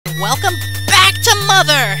Welcome back to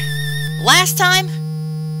Mother! Last time,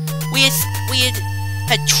 we had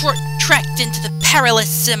trekked into the perilous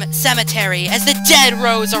cemetery as the dead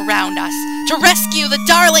rose around us to rescue the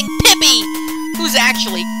darling Pippi, who's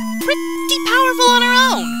actually pretty powerful on her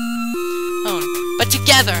own. But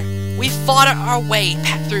together, we fought our way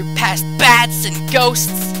past bats and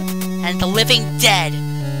ghosts and the living dead.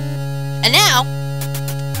 And now,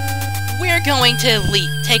 we're going to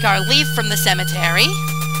take our leave from the cemetery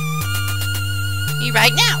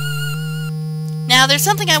right now. Now, there's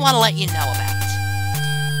something I want to let you know about.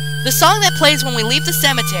 The song that plays when we leave the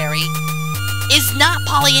cemetery is not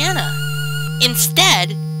Pollyanna.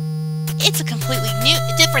 Instead, it's a completely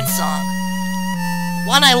different song.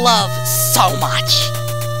 One I love so much.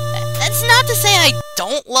 That's not to say I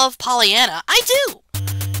don't love Pollyanna. I do.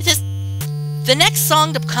 It's just, the next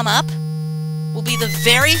song to come up will be the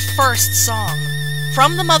very first song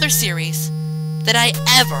from the Mother series that I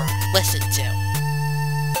ever listened to.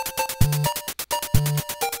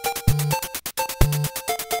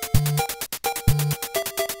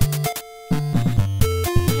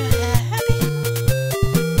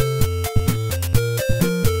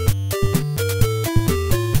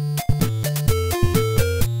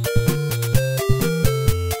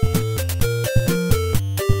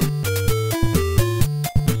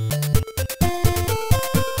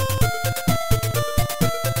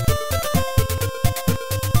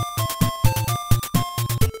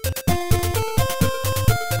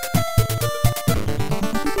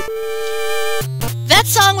 That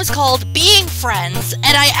song was called Being Friends,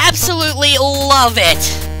 and I absolutely love it!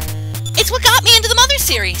 It's what got me into the Mother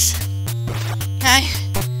series!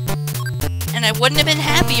 And I wouldn't have been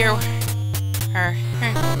happier.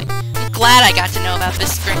 I'm glad I got to know about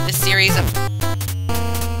this series of...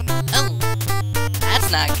 Oh, that's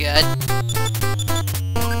not good.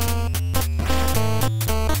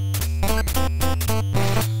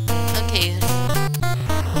 Okay.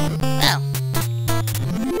 Well.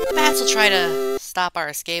 Bats will try to stop our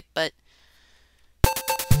escape, but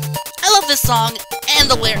I love this song and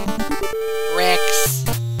the lyrics.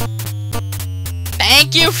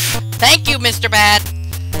 Thank you, Mr. Bat.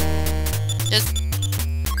 Just,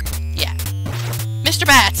 yeah, Mr.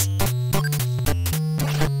 Bats.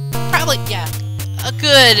 Probably, yeah, a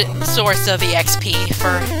good source of EXP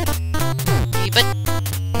for me. But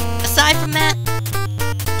aside from that,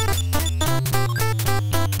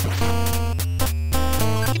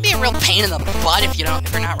 a real pain in the butt if you're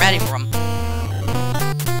not ready for them.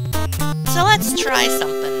 So let's try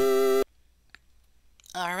something.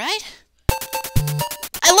 Alright.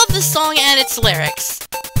 I love this song and its lyrics.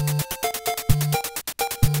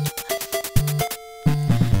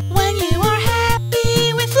 When you are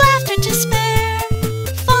happy with laughter to spare,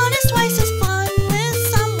 fun is twice as fun with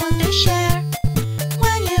someone to share.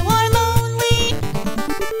 When you are lonely.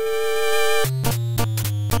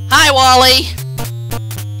 Hi, Wally!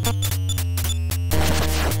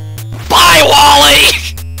 Bye, Wally!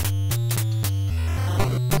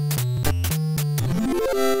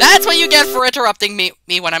 That's what you get for interrupting me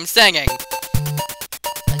when I'm singing.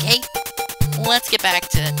 Okay, let's get back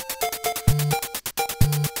to it.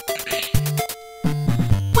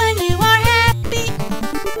 When you are happy.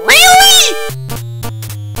 Really?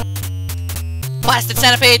 Blasted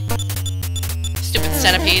centipede. Stupid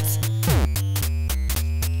centipedes.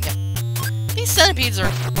 Yep. These centipedes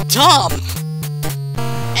are dumb.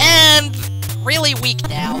 And really weak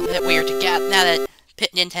now that we are together, now that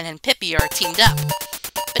Ninten and Pippi are teamed up.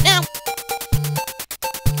 But now,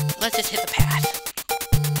 let's just hit the path.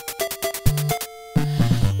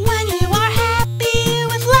 When you are happy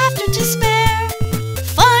with laughter to spare,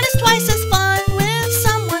 fun is twice as fun with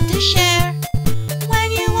someone to share.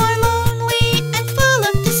 When you are lonely and full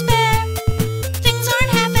of despair, things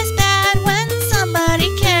aren't half as bad when somebody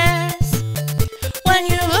cares. When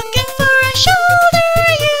you're looking for a shoulder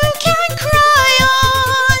you can cry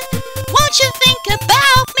on, won't you think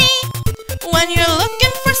about me? When you're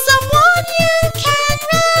looking for someone you can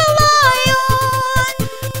rely on,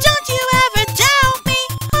 don't you ever doubt me,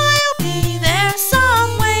 I'll be there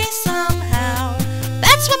some way, somehow.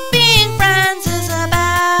 That's what being friends is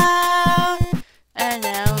about. And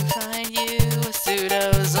now find you a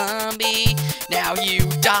pseudo-zombie, now you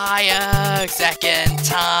die a second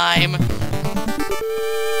time.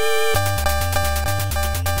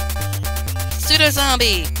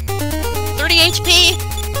 Pseudo-zombie, 30 HP,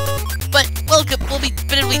 but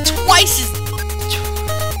it'll be twice as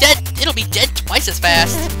dead. It'll be dead twice as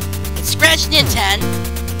fast. It scratched Ninten.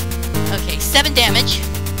 Okay, 7 damage,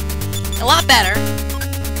 a lot better.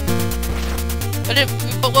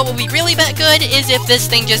 But what will be really good is if this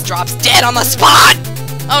thing just drops dead on the spot.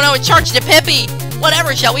 Oh no, it charged to Pippi!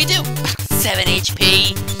 Whatever shall we do? 7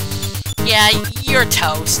 HP. Yeah, you're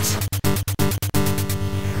toast.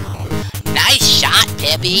 Nice shot,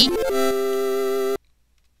 Pippi!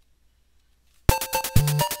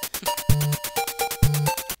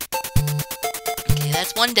 Okay,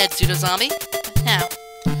 that's one dead pseudo-zombie. Now,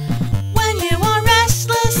 When you are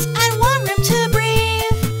restless and want room to breathe,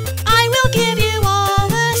 I will give you all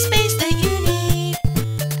the space that you need.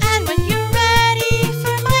 And when you're ready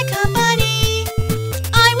for my company,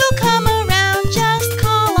 I will come around, just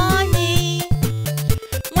call on me.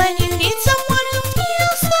 When you need someone who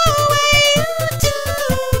feels the way you do,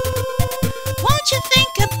 won't you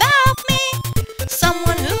think about me?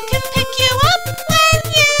 Someone who can pick you up when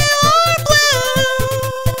you are blue.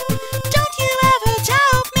 Don't you ever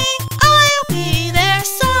doubt me, I'll be there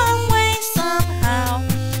some way, somehow.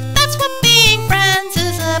 That's what being friends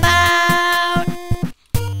is about.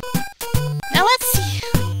 now let's see.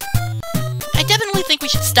 I definitely think we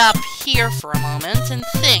should stop here for a moment and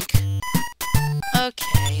think.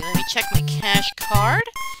 Okay, let me check my cash card.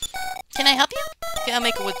 Can I help you? Can I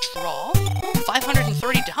make a withdrawal?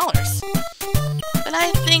 $530. But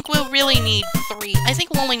I think we'll really need I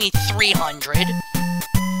think we'll only need 300.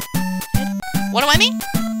 What do I mean?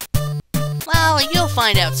 Well, you'll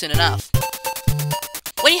find out soon enough.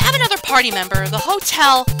 When you have another party member, the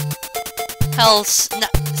hotel's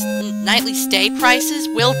nightly stay prices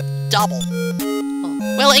will double.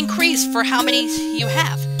 Will increase for how many you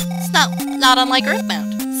have. It's not unlike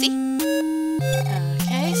Earthbound. See?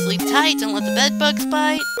 Okay, sleep tight, don't let the bed bugs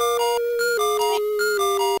bite.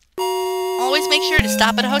 Always make sure to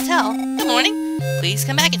stop at a hotel. Good morning. Please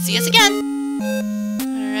come back and see us again.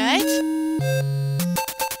 Alright.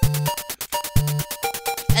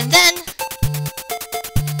 And then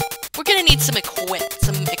we're gonna need some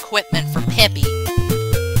equipment for Pippi.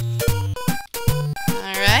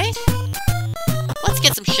 Alright. Let's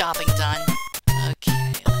get some shopping done.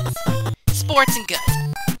 Okay, let's see. Sports and goods.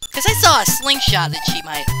 Because I saw a slingshot that she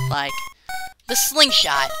might like. The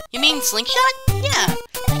slingshot. You mean slingshot? Yeah.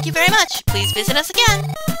 Thank you very much. Please visit us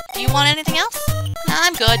again. Do you want anything else? No,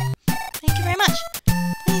 I'm good. Thank you very much.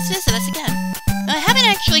 Please visit us again. I haven't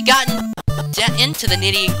actually gotten into the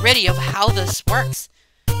nitty-gritty of how this works.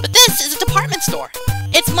 But this is a department store.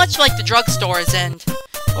 It's much like the drugstores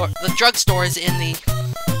or the drugstores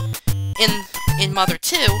in Mother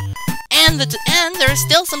 2, and there are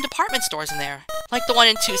still some department stores in there, like the one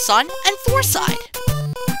in Tucson and Forsyth.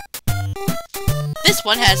 This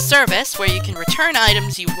one has service where you can return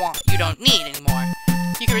items you don't need anymore.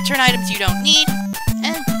 You can return items you don't need,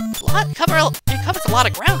 and it covers a lot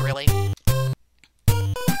of ground, really.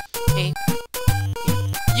 Okay.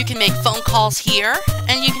 You can make phone calls here,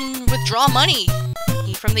 and you can withdraw money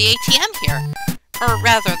from the ATM here. Or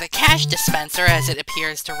rather, the cash dispenser, as it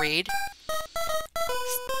appears to read.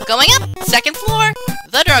 Going up, 2nd floor,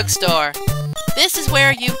 the drugstore. This is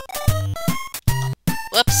where you...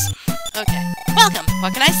 Whoops. Okay. Welcome.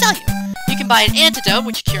 What can I sell you? You can buy an antidote,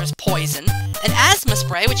 which cures poison, an asthma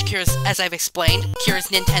spray, which cures, as I've explained, cures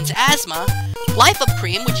Ninten's asthma, Life Up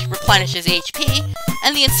Cream, which replenishes HP,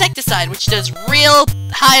 and the insecticide, which does real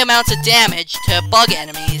high amounts of damage to bug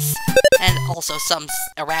enemies, and also some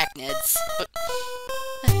arachnids. But,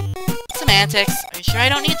 semantics. Are you sure I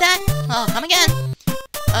don't need that? Oh, come again.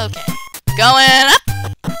 Okay. Going up!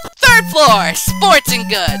 3rd floor! Sports and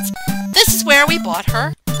goods! This is where we bought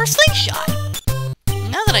her slingshot.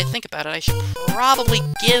 Now that I think about it, I should probably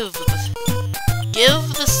give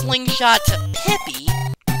the slingshot to Pippi.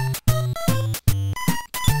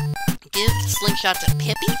 Give the slingshot to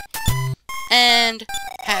Pippi? And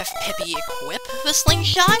have Pippi equip the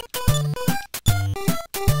slingshot?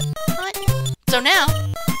 Right. So now,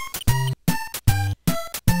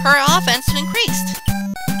 her offense increased.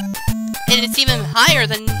 And it's even higher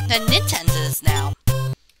than Ninten's is now.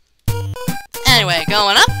 Anyway,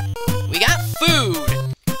 going up, we got food.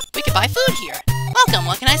 We can buy food here. Welcome,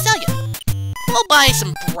 what can I sell you? We'll buy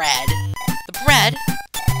some bread. The bread,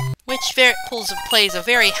 which plays a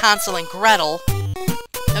very Hansel and Gretel.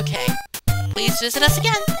 Okay, please visit us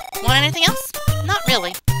again. Want anything else? Not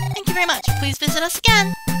really. Thank you very much. Please visit us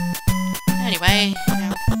again. Anyway,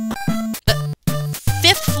 the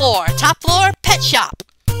 5th floor, top floor, pet shop.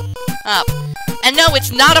 Up. And no,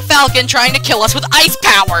 it's not a falcon trying to kill us with ice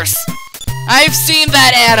powers. I've seen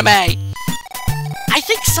that anime! I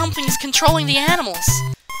think something's controlling the animals.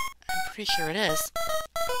 I'm pretty sure it is.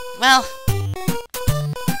 Well,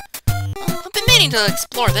 I've been meaning to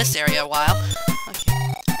explore this area a while.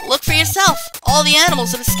 Okay. Look for yourself. All the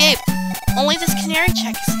animals have escaped. Only this canary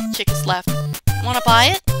chick is left. Want to buy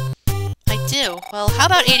it? I do. Well, how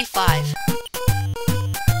about 85?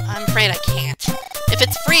 afraid I can't. If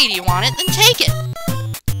it's free and you want it, then take it!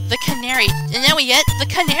 The canary... And now we get the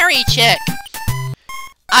canary chick!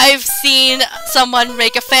 I've seen someone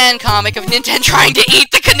make a fan comic of Nintendo trying to eat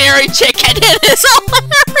the canary chick, and it is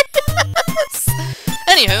hilarious!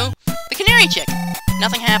 Anywho, the canary chick.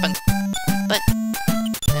 Nothing happened. But...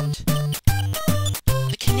 And...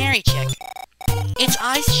 The canary chick. Its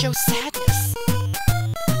eyes show sadness.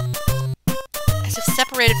 As if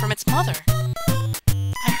separated from its mother.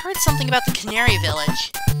 I heard something about the canary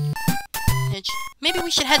village. Maybe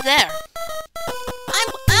we should head there.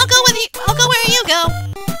 I'll go with you. I'll go where you go.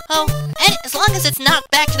 Oh, and as long as it's not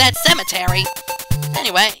back to that cemetery.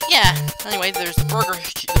 Anyway, yeah. Anyway, there's the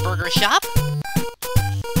burger shop.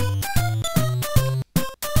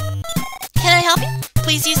 Can I help you?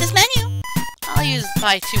 Please use this menu. I'll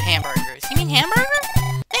buy 2 hamburgers. You mean hamburger?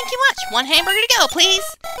 Thank you much. 1 hamburger to go, please.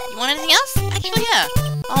 You want anything else? Actually, yeah.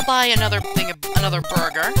 I'll buy another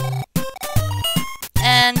burger.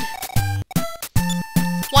 And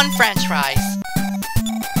 1 French fries.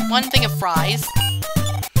 1 thing of fries.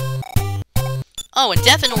 Oh, and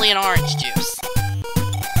definitely an orange juice.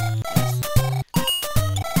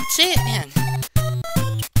 That's it, man.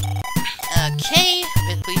 Okay,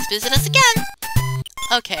 please visit us again.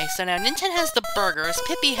 Okay, so now Nintendo has the burgers,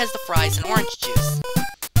 Pippi has the fries and orange juice.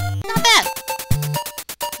 Not bad.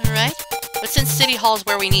 Alright, but since City Hall is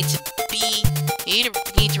where we need to be, need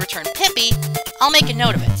to return Pippi, I'll make a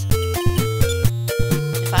note of it.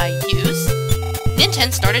 If I use...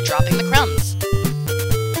 Nintendo started dropping the crumbs.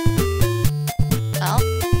 Well...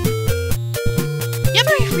 You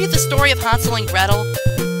ever read the story of Hansel and Gretel?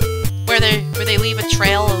 Where they leave a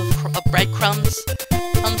trail of breadcrumbs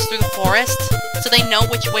comes through the forest, so they know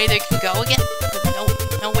which way they can go again?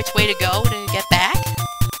 Know which way to go to get back?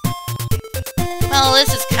 Well,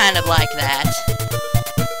 this is kind of like that.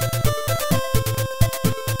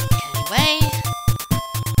 Anyway...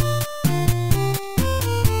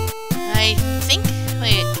 I think...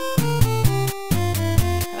 Wait...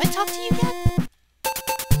 Have I talked to you yet?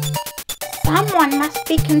 Someone must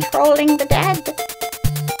be controlling the dead.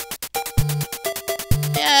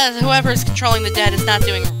 Yeah, whoever's controlling the dead is not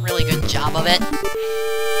doing a really good job of it.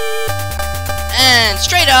 And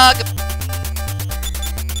stray dog!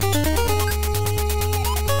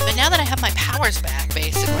 But now that I have my powers back,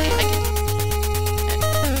 basically, I can...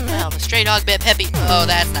 Well, the stray dog bit Pippi. Oh,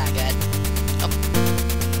 that's not good. Oh.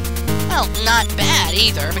 Well, not bad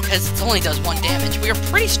either, because it only does 1 damage. We are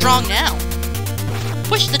pretty strong now.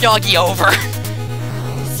 Push the doggy over.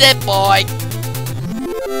 Sit, boy.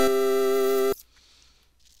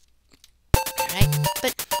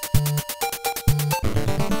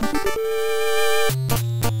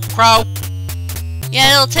 Crow.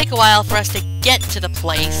 Yeah, it'll take a while for us to get to the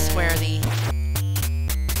place where the...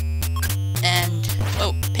 And...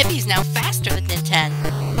 Oh, Pippi's now faster than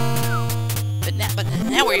Nintendo. But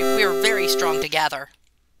now we're very strong together.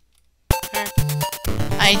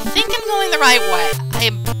 I think I'm going the right way. I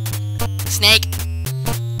am... Snake.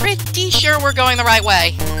 Pretty sure we're going the right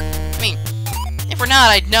way. I mean, if we're not,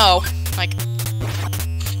 I'd know. Like...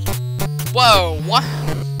 Whoa, what?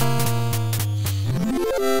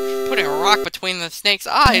 Putting a rock between the snake's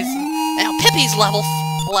eyes. Now Pippi's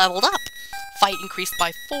leveled up. Fight increased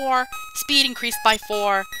by 4, speed increased by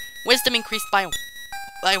 4, wisdom increased by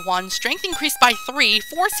 1, strength increased by 3,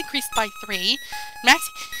 force increased by 3, max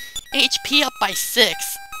HP up by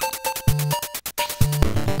 6.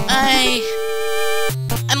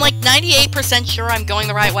 I'm like 98% sure I'm going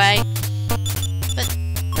the right way. But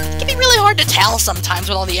it can be really hard to tell sometimes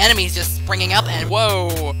with all the enemies just springing up and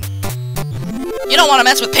whoa. You don't want to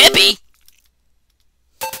mess with Pippi!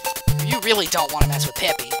 You really don't want to mess with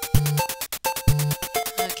Pippi.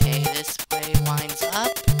 Okay, this way winds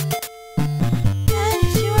up. And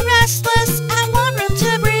if you're restless and want room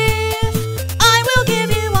to breathe, I will give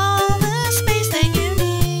you all the space that you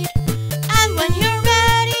need. And when you're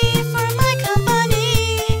ready for my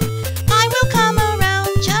company, I will come around,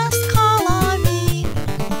 just call on me.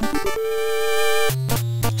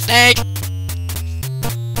 Snake!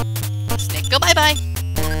 Snake, go bye-bye!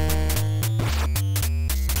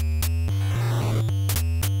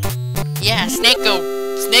 Yeah, snake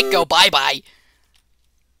go bye-bye!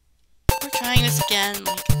 We're trying this again,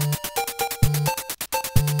 like...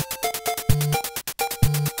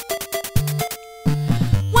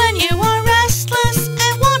 When you are restless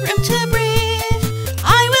and want room to breathe,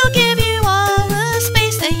 I will give you all the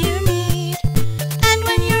space that you need. And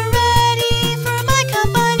when you're ready for my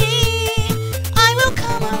company, I will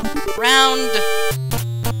come Round.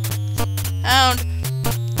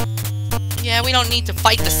 Yeah, we don't need to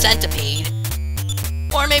fight the centipede.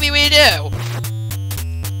 Or maybe we do.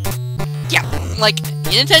 like,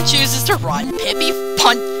 undead chooses to run, Pippi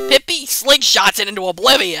slingshots it into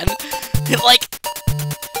oblivion. Like,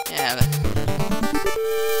 yeah.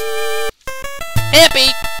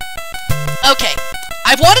 Pippi! Okay,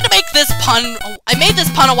 I've wanted to make this pun, I made this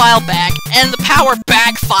pun a while back, and the power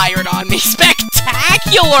backfired on me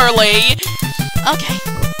spectacularly! Okay.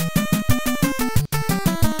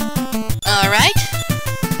 Alright.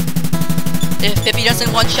 If Pippi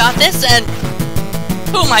doesn't one-shot this, and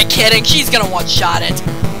who am I kidding? She's gonna one-shot it.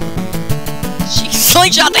 She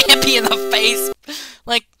slingshot the hippie in the face.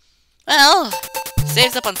 Like, well,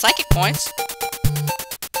 saves up on psychic points.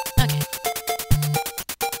 Okay.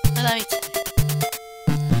 Let me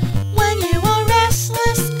When you are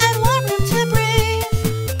restless and want room to breathe,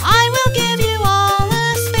 I will give you all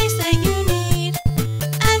the space that you need.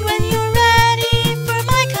 And when you're ready for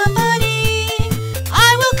my company,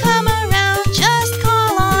 I will come around, just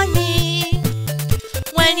call on me.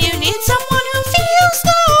 When you need someone who feels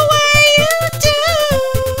the way you do,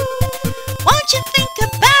 won't you think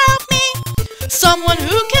about me? Someone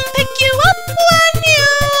who can pick you up when you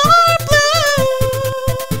are blue.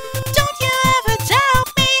 Don't you ever doubt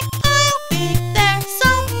me, I'll be there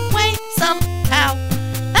some way, somehow.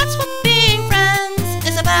 That's what being friends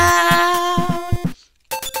is about.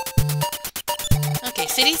 Okay,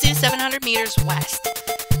 City Zoo 700 meters west.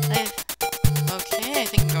 Okay, I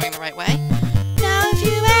think I'm going the right way. Now if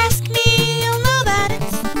you ask me, you'll know that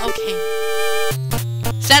it's Okay.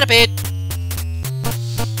 Centipede!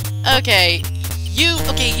 Okay,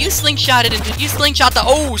 you slingshot it into, you slingshot the,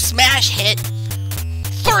 oh, smash hit!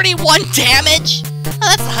 31 damage? Oh,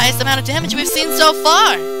 that's the highest amount of damage we've seen so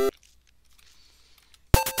far!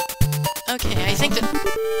 Okay, I think that...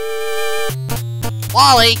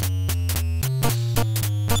 Wally!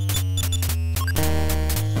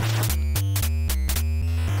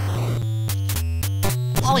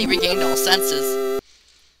 Wally regained all senses.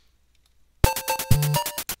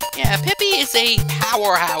 Yeah, Pippi is a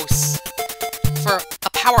powerhouse. For a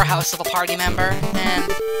powerhouse of a party member,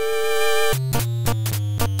 and...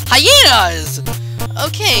 Hyenas!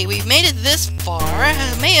 Okay, we've made it this far.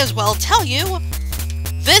 May as well tell you,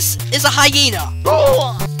 this is a hyena.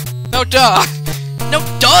 No duh. No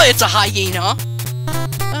duh, it's a hyena.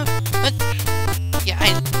 Yeah,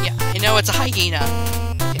 I know it's a hyena.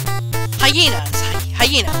 Okay. Hyenas.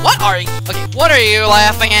 Hyena. What are you? Okay, what are you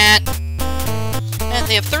laughing at? And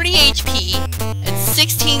they have 30 HP and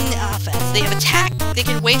 16 offense. They have attack. They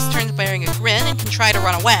can waste turns bearing a grin and can try to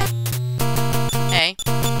run away. Okay.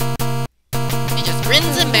 He just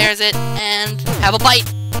grins and bears it and have a bite.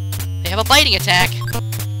 They have a biting attack.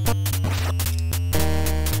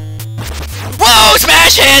 Whoa!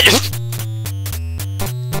 Smash hit!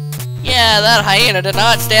 Yeah, that hyena did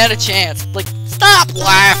not stand a chance. Like, stop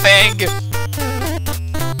laughing!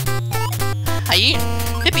 Hyena.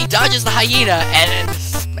 Pippi dodges the hyena and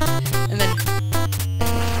then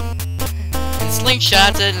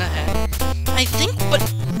slingshots it. I think, but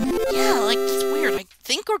yeah, like it's weird. I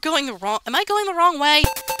think we're going the wrong. Am I going the wrong way?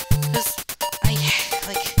 Because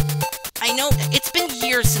I know it's been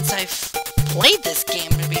years since I've played this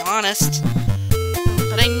game, to be honest.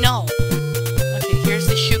 But I know. Okay, here's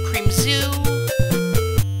the Shoe Cream Zoo.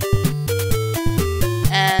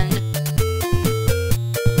 And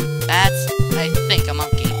that's, I think, a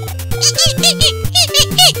monkey.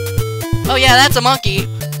 Oh yeah, that's a monkey.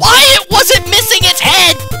 Why it wasn't missing its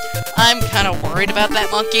head? I'm kind of worried about that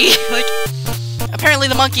monkey. Like, apparently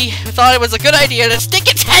the monkey thought it was a good idea to stick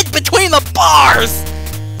its head between the bars!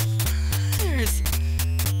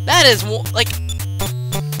 That is, like...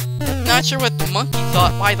 Not sure what the monkey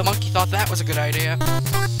thought, why the monkey thought that was a good idea.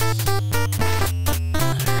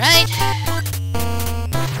 Alright.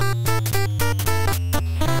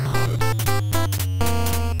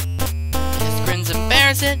 Just grins and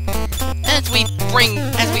bears it. As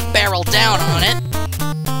we barrel down on it.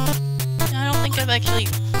 I don't think I've actually,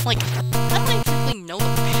 like, I don't exactly know the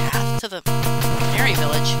path to the Canary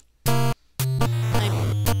Village. I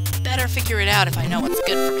better figure it out if I know what's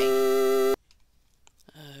good for me.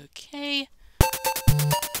 Okay.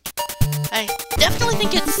 I definitely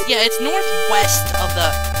think it's, yeah, it's northwest of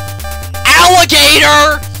the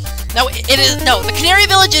alligator! No, it is, no, the Canary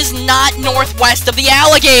Village is not northwest of the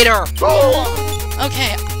alligator!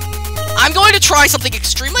 Okay, I'm going to try something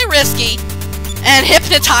extremely risky and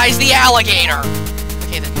hypnotize the alligator.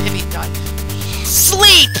 Okay, then Pippi died.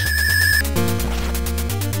 Sleep!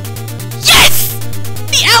 Yes!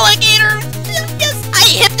 The alligator! Yes, I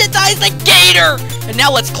hypnotized the gator! And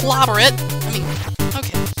now let's clobber it. I mean,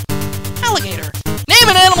 okay. Alligator. Name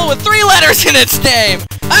an animal with 3 letters in its name!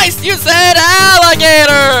 You said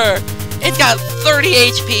alligator! It's got 30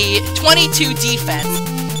 HP, 22 defense,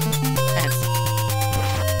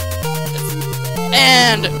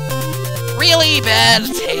 and really bad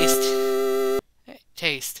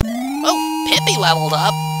taste. Oh, Pippi leveled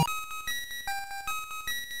up.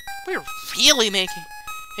 We're really making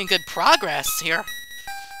good progress here.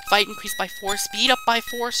 Fight increased by 4, speed up by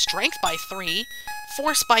 4, strength by 3,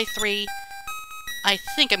 force by 3. I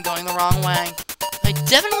think I'm going the wrong way. I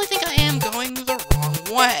definitely think I am going the wrong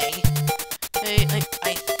way.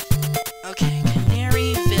 Okay,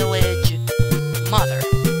 Canary Village Mother.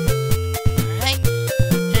 Alright,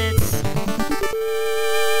 it's...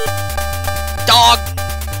 Dog!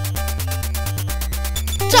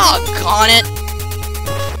 Doggone it!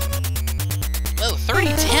 Oh, 30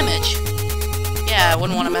 damage. Yeah, I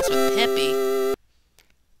wouldn't want to mess with Pippi.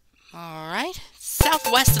 Alright,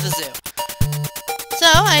 southwest of the zoo. So,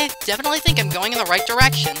 I definitely think I'm going in the right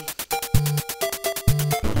direction.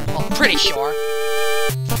 Well, pretty sure.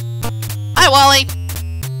 Hi, Wally!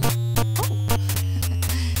 Oh.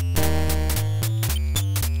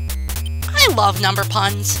 I love number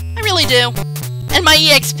puns. I really do. And my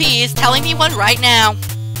EXP is telling me one right now.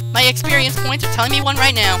 My experience points are telling me one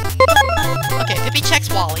right now. Okay, Pippi checks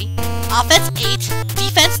Wally. Offense 8,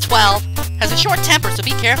 defense 12, has a short temper, so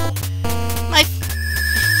be careful. My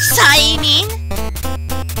signing.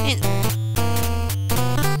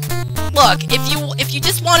 Look, if you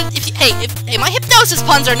just wanted, hey, my hypnosis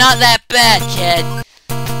puns are not that bad, kid.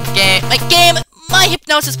 My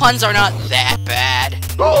hypnosis puns are not that bad.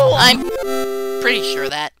 I'm pretty sure of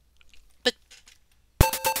that. But,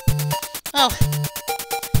 well,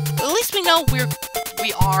 at least we know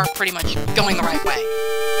we are pretty much going the right way.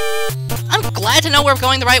 I'm glad to know we're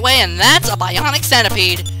going the right way, and that's a bionic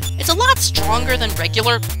centipede. It's a lot stronger than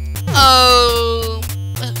regular... Oh...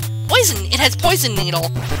 poison! It has poison needle!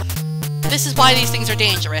 This is why these things are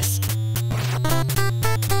dangerous.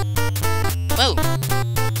 Whoa.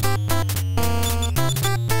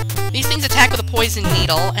 These things attack with a poison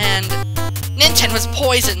needle, and... Ninten was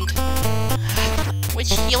poisoned!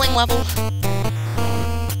 Which healing level?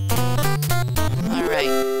 Alright.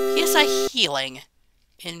 PSI healing.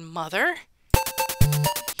 In Mother.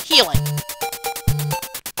 Healing.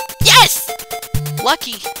 Yes!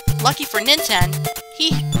 Lucky for Ninten,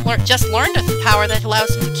 he just learned a power that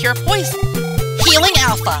allows him to cure poison. Healing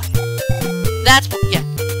Alpha. Yeah.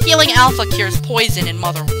 Healing Alpha cures poison in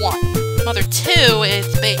Mother 1. Mother 2 is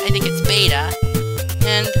I think it's Beta.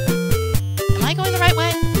 And am I going the right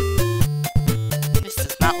way? This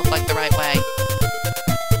does not look like the right way.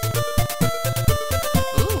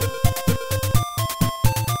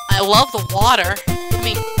 I love the water. I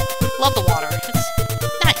mean, love the water. It's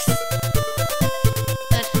nice.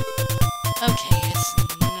 Okay,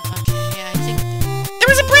 I think... There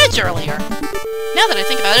was a bridge earlier! Now that I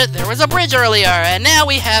think about it, there was a bridge earlier, and now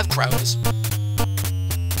we have crows.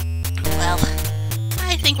 Well,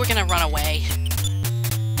 I think we're gonna run away.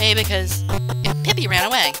 Hey, because... Yeah, Pippi ran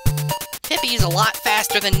away. Pippi's a lot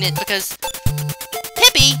faster than Nint, because...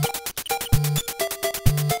 Pippi...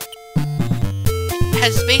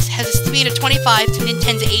 has a speed of 25 to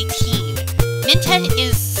Ninten's 18. Ninten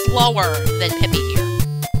is slower than Pippi here.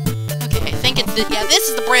 Okay, I think it's yeah, this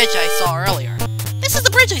is the bridge I saw earlier. This is the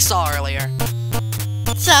bridge I saw earlier.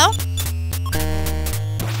 So...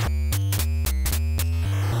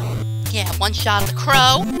 yeah, one shot of the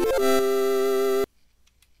crow.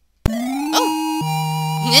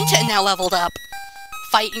 Oh! Ninten now leveled up.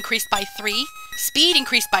 Fight increased by 3. Speed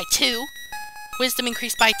increased by 2. Wisdom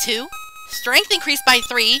increased by 2. Strength increased by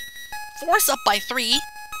 3, Force up by 3,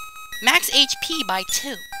 Max HP by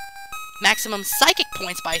 2, Maximum Psychic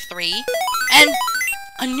points by 3, and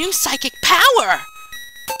a new Psychic power!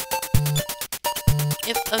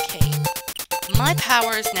 Okay, my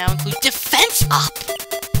powers now include Defense Up!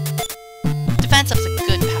 Defense Up's a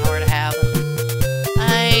good power to have.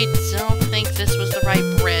 I don't think this was the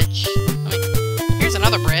right bridge. Here's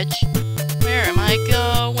another bridge. Where am I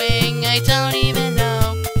going? I don't even know.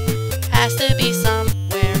 Has to be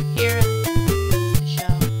somewhere here to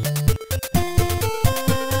show.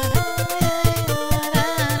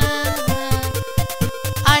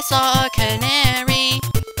 I saw a canary.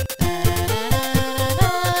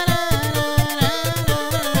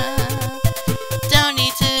 Don't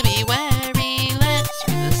need to be wary. Let's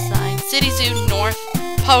read the sign. City Zoo North,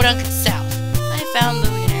 Podunk South. I found the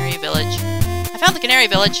Canary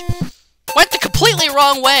Village. Went the completely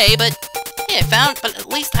wrong way, but yeah, but at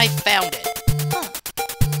least I found it. Huh.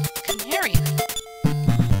 Canary.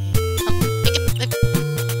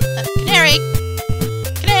 Canary!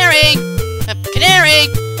 Canary! Canary!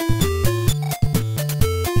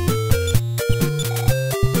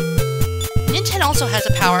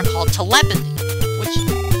 are called telepathy, which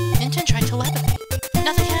Minton tried telepathy.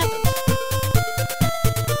 Nothing happened.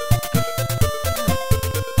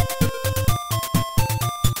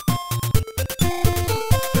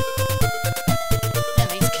 Man,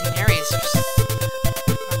 these canaries are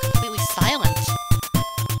completely silent.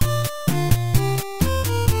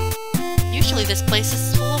 Usually this place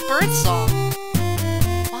is full of birdsong.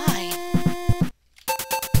 Why?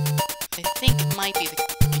 I think it might be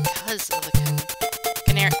because of the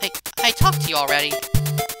canary. I talked to you already.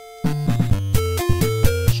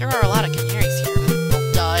 Sure are a lot of canaries here. Well,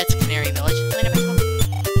 duh, it's a canary village. I never told you.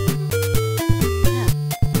 Yeah.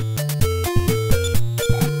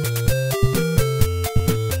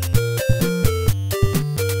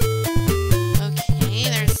 Okay,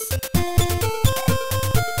 there's...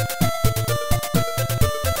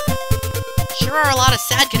 Sure are a lot of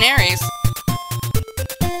sad canaries.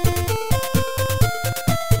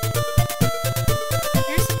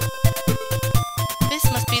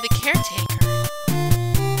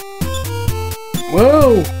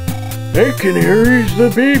 Wow, that canary's the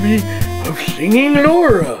baby of singing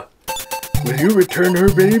Laura. Will you return her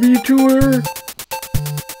baby to her?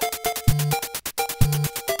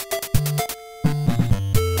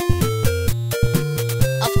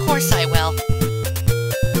 Of course I will.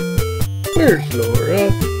 Where's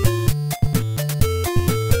Laura?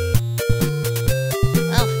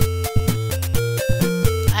 Well,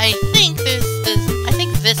 I think this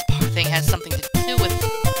thing has something to do with a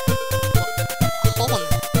hole in the...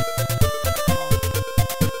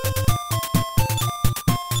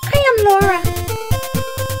 I am Laura.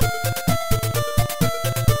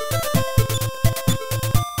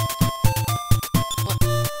 What?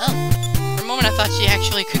 Oh, for a moment I thought she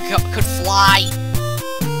actually could fly.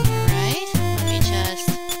 Alright, let me just...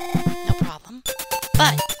 No problem.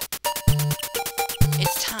 But,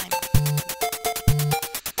 it's time.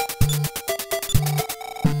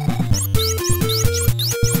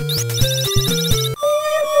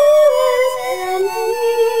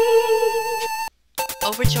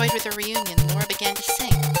 Overjoyed with the reunion, Laura began to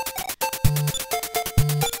sing.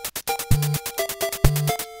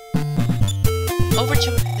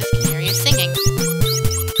 Overjoyed, this canary is singing.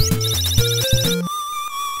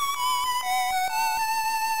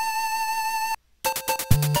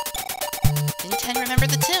 Didn't Ten remember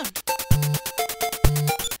the tune?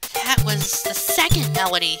 That was the second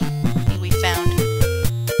melody we found.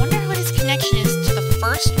 Wonder what his connection is to the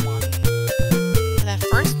first one. To that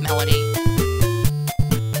first melody.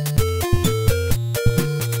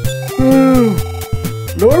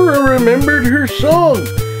 Laura remembered her song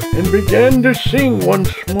and began to sing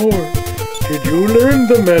once more. Did you learn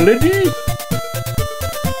the melody?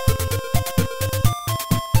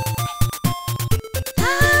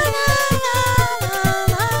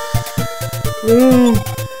 Oh,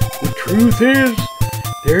 the truth is,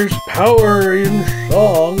 there's power in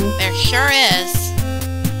song. There sure is.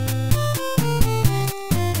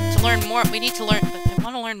 To learn more, we need to learn, but I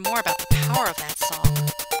want to learn more about the power of that song.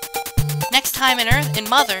 Next time in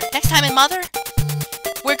Mother,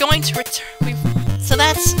 we're going to return.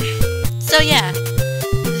 So yeah,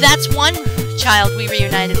 that's one child we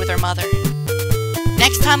reunited with her mother.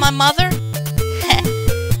 Next time on Mother,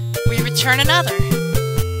 we return another.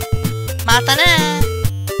 Matane!